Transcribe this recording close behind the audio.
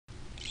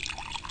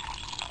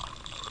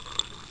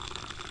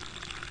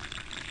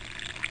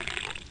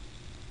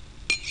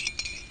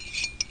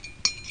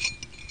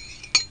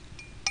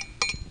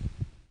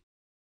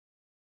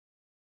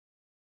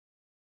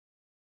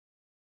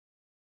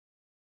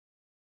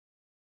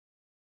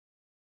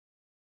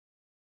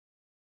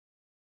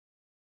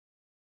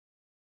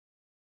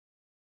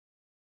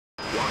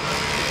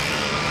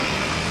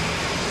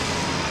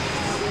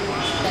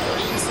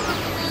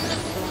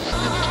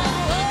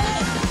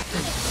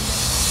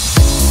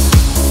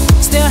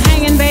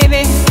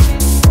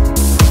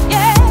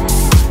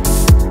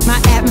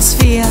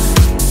atmosphere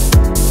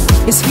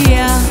is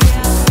here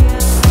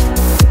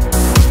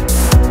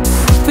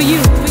for you, for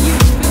you, for you.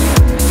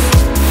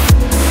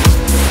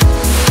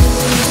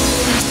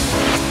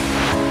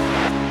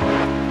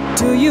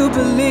 Do you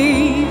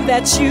believe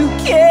that you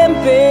can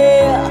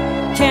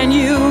bear? Can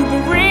you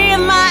breathe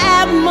my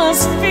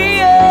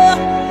atmosphere?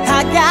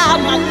 I got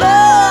my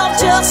love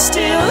just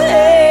still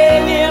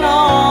hanging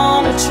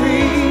on a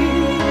tree.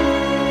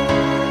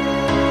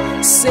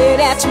 Say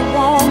that you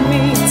want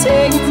me,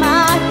 take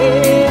my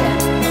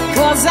hand,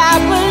 'cause I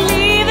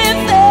believe